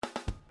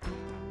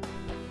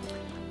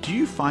Do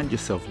you find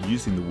yourself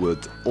using the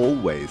words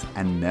always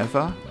and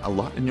never a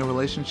lot in your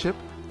relationship?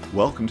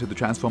 Welcome to the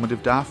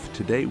Transformative Daf.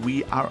 Today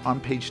we are on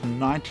page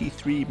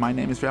 93. My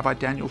name is Rabbi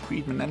Daniel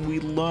Friedman, and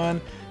we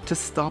learn to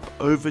stop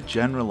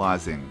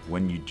overgeneralizing.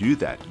 When you do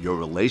that, your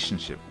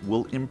relationship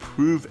will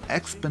improve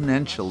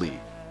exponentially.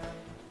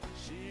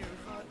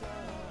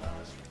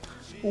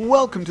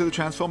 Welcome to the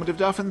Transformative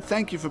Daf, and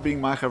thank you for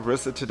being my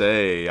chavrissa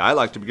today. I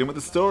like to begin with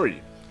a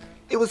story.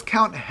 It was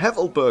Count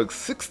Hevelberg's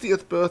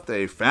 60th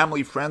birthday.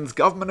 Family, friends,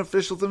 government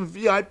officials, and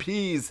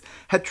VIPs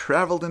had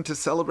traveled in to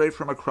celebrate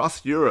from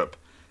across Europe.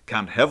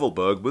 Count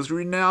Hevelberg was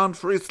renowned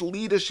for his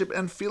leadership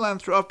and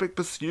philanthropic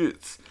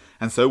pursuits,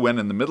 and so when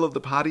in the middle of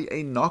the party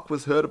a knock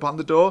was heard upon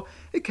the door,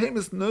 it came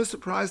as no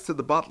surprise to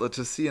the butler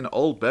to see an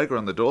old beggar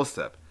on the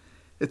doorstep.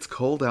 "It's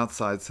cold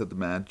outside," said the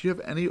man. "Do you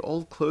have any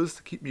old clothes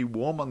to keep me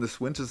warm on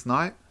this winter's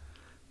night?"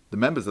 The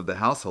members of the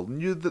household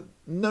knew that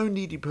no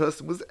needy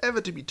person was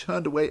ever to be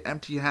turned away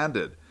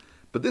empty-handed,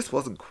 but this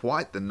wasn't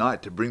quite the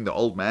night to bring the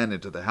old man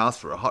into the house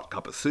for a hot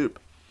cup of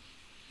soup.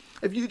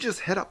 "If you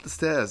just head up the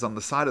stairs on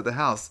the side of the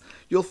house,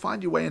 you'll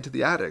find your way into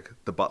the attic,"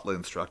 the butler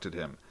instructed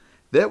him.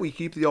 "There we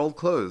keep the old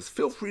clothes.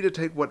 Feel free to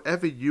take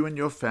whatever you and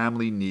your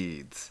family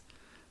needs."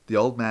 The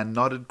old man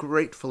nodded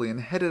gratefully and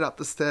headed up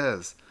the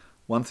stairs.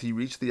 Once he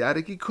reached the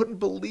attic, he couldn't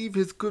believe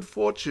his good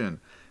fortune.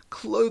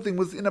 Clothing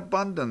was in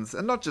abundance,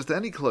 and not just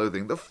any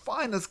clothing, the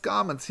finest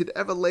garments he'd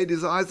ever laid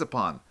his eyes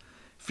upon.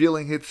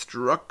 Feeling he'd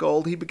struck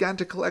gold, he began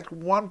to collect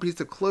one piece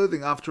of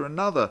clothing after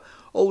another,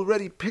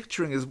 already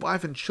picturing his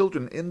wife and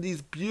children in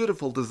these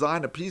beautiful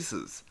designer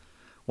pieces.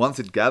 Once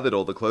he'd gathered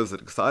all the clothes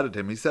that excited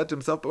him, he said to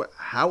himself, "But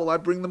how will I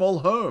bring them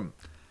all home?"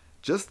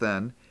 Just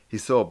then, he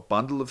saw a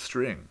bundle of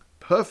string.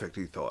 "Perfect,"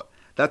 he thought.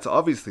 "That's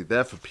obviously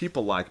there for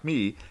people like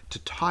me to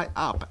tie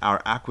up our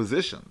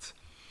acquisitions."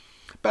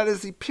 But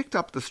as he picked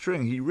up the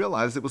string, he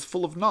realized it was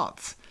full of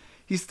knots.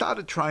 He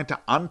started trying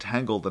to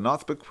untangle the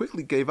knots, but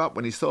quickly gave up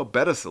when he saw a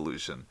better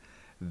solution.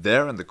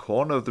 There in the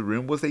corner of the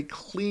room was a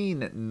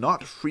clean,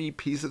 knot-free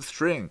piece of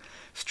string,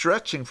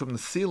 stretching from the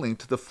ceiling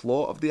to the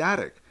floor of the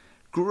attic.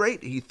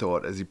 "Great," he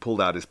thought as he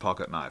pulled out his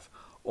pocket knife.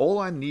 "All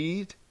I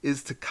need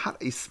is to cut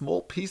a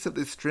small piece of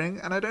this string,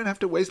 and I don't have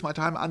to waste my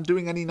time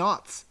undoing any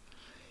knots."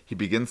 He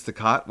begins to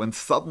cut when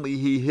suddenly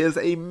he hears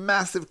a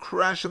massive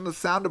crash and the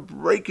sound of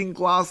breaking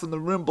glass in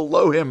the room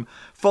below him,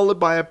 followed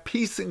by a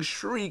piercing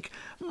shriek.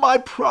 "My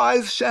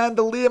prize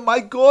chandelier, my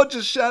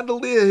gorgeous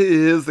chandelier!" he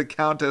hears the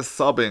Countess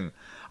sobbing.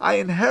 "I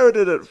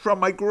inherited it from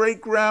my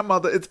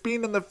great-grandmother. It's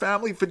been in the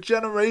family for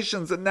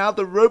generations, and now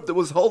the rope that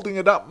was holding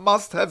it up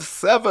must have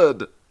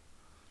severed."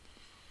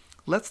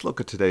 Let's look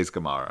at today's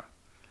Gemara.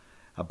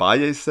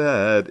 Abaye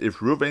said, if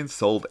Reuven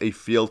sold a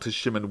field to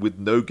Shimon with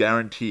no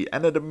guarantee,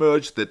 and it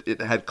emerged that it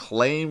had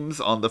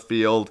claims on the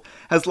field,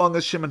 as long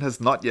as Shimon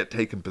has not yet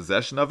taken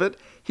possession of it,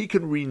 he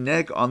can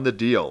renege on the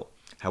deal.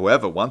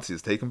 However, once he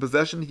has taken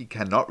possession, he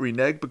cannot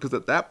renege, because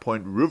at that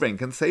point Reuven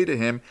can say to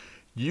him,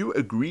 "You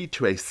agreed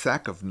to a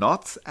sack of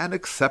knots and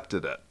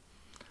accepted it."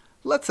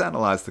 Let's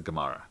analyze the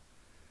Gemara.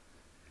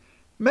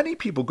 Many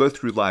people go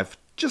through life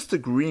just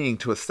agreeing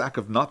to a sack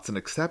of knots and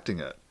accepting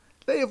it.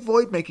 They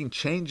avoid making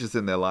changes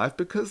in their life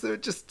because there are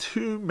just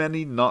too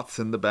many knots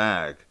in the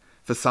bag.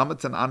 For some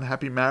it's an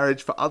unhappy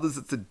marriage, for others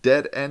it's a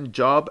dead-end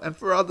job, and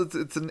for others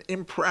it's an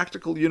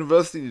impractical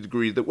university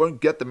degree that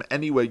won't get them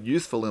anywhere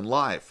useful in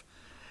life.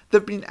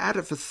 They've been at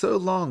it for so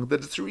long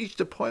that it's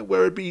reached a point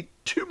where it'd be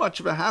too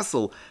much of a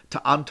hassle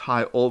to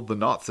untie all the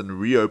knots and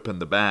reopen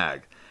the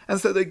bag. And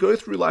so they go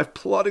through life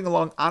plodding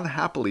along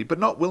unhappily but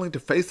not willing to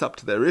face up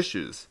to their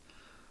issues.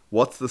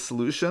 What's the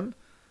solution?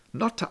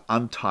 Not to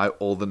untie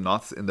all the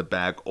knots in the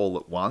bag all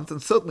at once,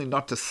 and certainly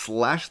not to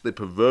slash the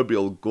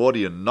proverbial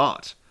Gordian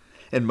knot.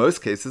 In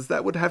most cases,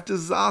 that would have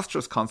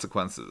disastrous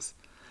consequences.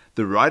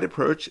 The right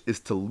approach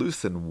is to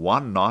loosen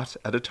one knot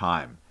at a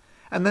time,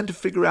 and then to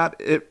figure out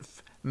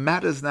if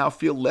matters now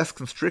feel less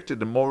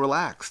constricted and more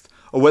relaxed,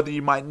 or whether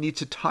you might need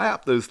to tie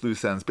up those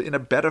loose ends, but in a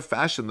better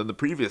fashion than the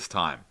previous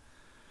time.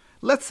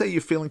 Let's say you're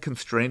feeling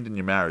constrained in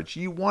your marriage.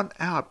 You want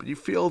out, but you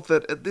feel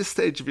that at this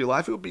stage of your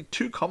life it would be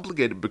too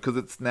complicated because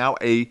it's now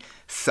a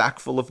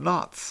sack full of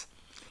knots.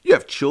 You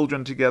have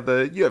children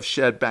together, you have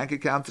shared bank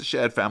accounts, a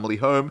shared family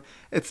home.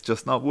 It's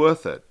just not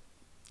worth it.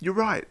 You're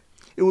right.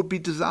 It would be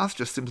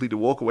disastrous simply to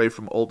walk away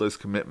from all those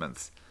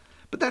commitments.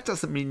 But that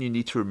doesn't mean you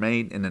need to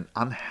remain in an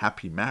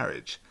unhappy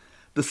marriage.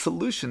 The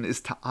solution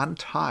is to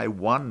untie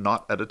one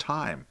knot at a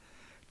time.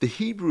 The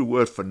Hebrew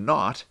word for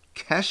knot,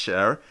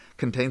 kesher,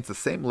 contains the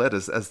same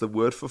letters as the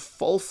word for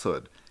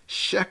falsehood,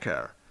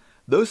 sheker.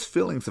 Those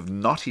feelings of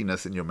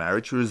knottiness in your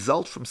marriage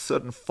result from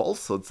certain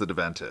falsehoods that have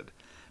entered.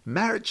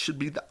 Marriage should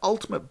be the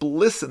ultimate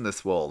bliss in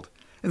this world.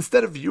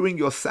 Instead of viewing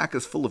your sack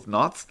as full of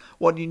knots,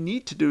 what you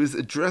need to do is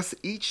address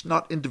each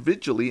knot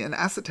individually and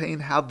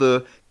ascertain how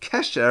the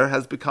kesher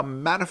has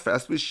become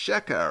manifest with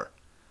sheker.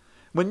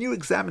 When you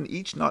examine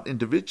each knot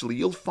individually,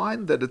 you'll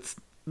find that it's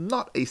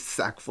not a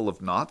sack full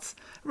of knots,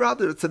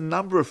 rather it's a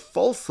number of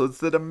falsehoods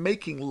that are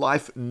making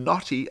life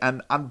knotty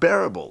and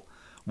unbearable.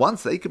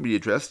 Once they can be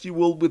addressed, you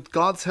will, with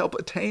God's help,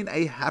 attain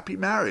a happy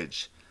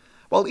marriage.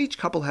 While each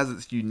couple has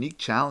its unique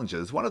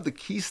challenges, one of the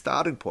key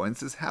starting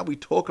points is how we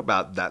talk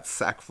about that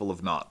sack full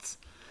of knots.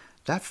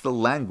 That's the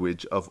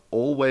language of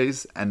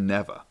always and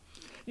never.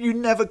 You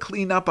never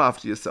clean up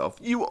after yourself.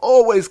 You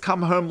always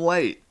come home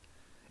late.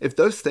 If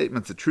those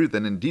statements are true,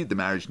 then indeed the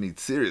marriage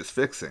needs serious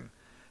fixing.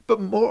 But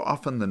more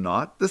often than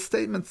not, the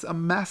statements are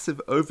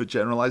massive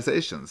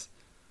overgeneralizations.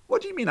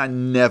 What do you mean I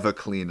never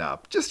clean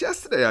up? Just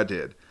yesterday I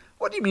did.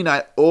 What do you mean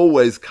I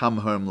always come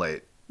home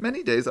late?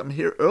 Many days I'm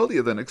here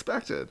earlier than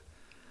expected.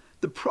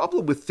 The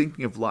problem with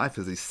thinking of life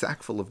as a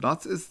sack full of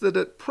knots is that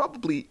it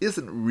probably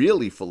isn't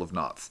really full of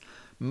knots.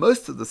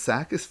 Most of the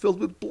sack is filled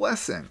with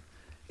blessing.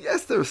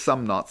 Yes, there are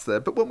some knots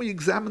there, but when we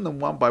examine them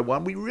one by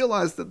one, we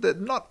realize that they're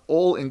not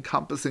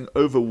all-encompassing,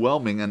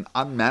 overwhelming, and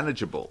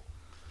unmanageable.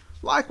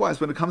 Likewise,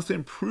 when it comes to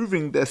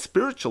improving their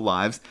spiritual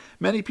lives,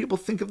 many people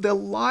think of their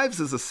lives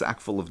as a sack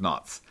full of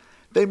knots.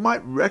 They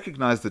might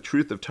recognize the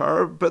truth of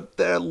Torah, but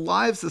their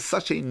lives are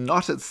such a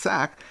knotted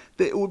sack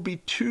that it would be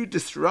too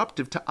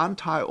disruptive to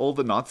untie all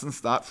the knots and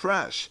start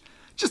fresh.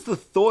 Just the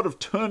thought of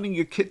turning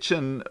your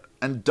kitchen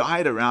and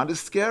diet around is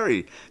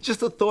scary.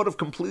 Just the thought of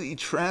completely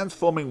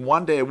transforming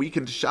one day a week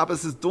into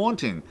Shabbos is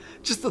daunting.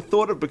 Just the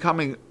thought of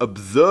becoming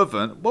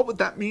observant, what would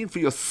that mean for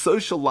your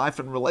social life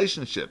and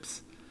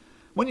relationships?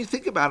 When you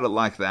think about it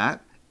like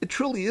that, it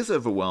truly is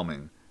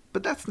overwhelming.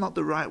 But that's not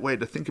the right way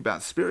to think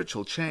about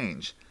spiritual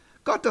change.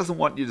 God doesn't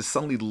want you to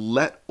suddenly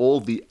let all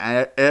the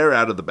air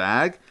out of the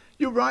bag.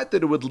 You're right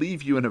that it would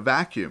leave you in a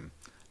vacuum.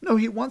 No,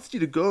 He wants you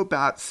to go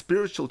about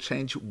spiritual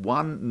change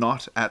one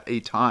knot at a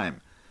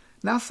time.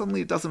 Now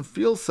suddenly it doesn't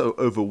feel so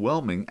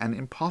overwhelming and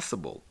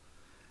impossible.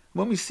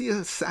 When we see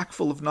a sack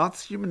full of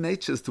knots, human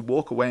nature is to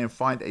walk away and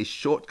find a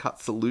shortcut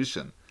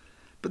solution.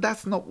 But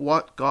that's not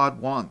what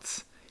God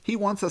wants. He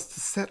wants us to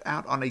set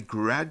out on a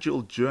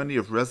gradual journey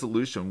of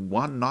resolution,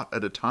 one knot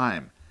at a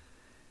time.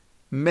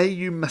 May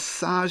you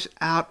massage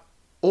out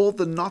all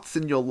the knots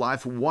in your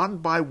life one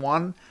by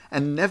one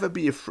and never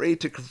be afraid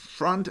to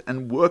confront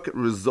and work at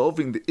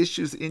resolving the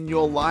issues in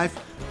your life.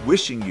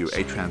 Wishing you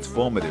a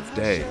transformative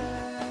day.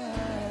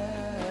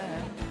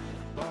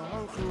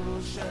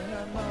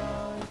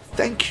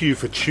 Thank you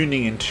for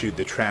tuning into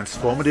the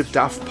Transformative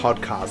Daf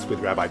podcast with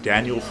Rabbi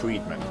Daniel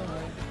Friedman.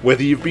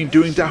 Whether you've been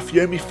doing Daf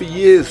Yomi for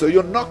years or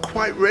you're not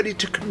quite ready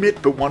to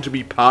commit but want to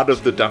be part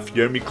of the Daf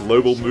Yomi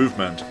global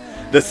movement,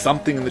 there's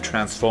something in the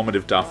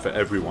Transformative Daf for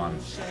everyone.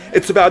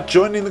 It's about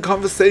joining the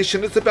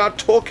conversation. It's about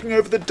talking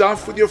over the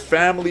Daf with your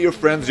family, your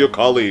friends, your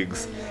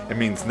colleagues. It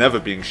means never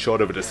being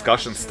short of a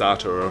discussion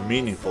starter or a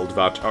meaningful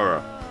Dvar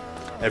Torah.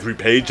 Every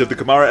page of the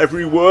Gemara,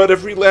 every word,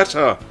 every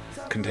letter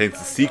contains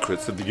the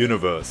secrets of the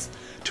universe.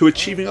 To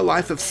achieving a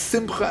life of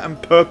simcha and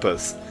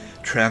purpose,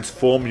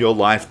 transform your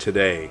life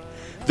today.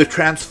 The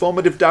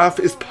Transformative Daf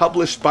is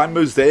published by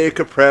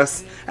Mosaica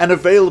Press and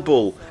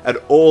available at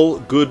all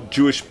good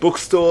Jewish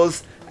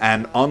bookstores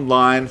and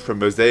online from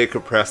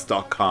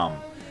mosaicapress.com.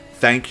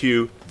 Thank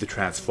you, the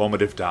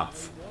Transformative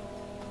Daf.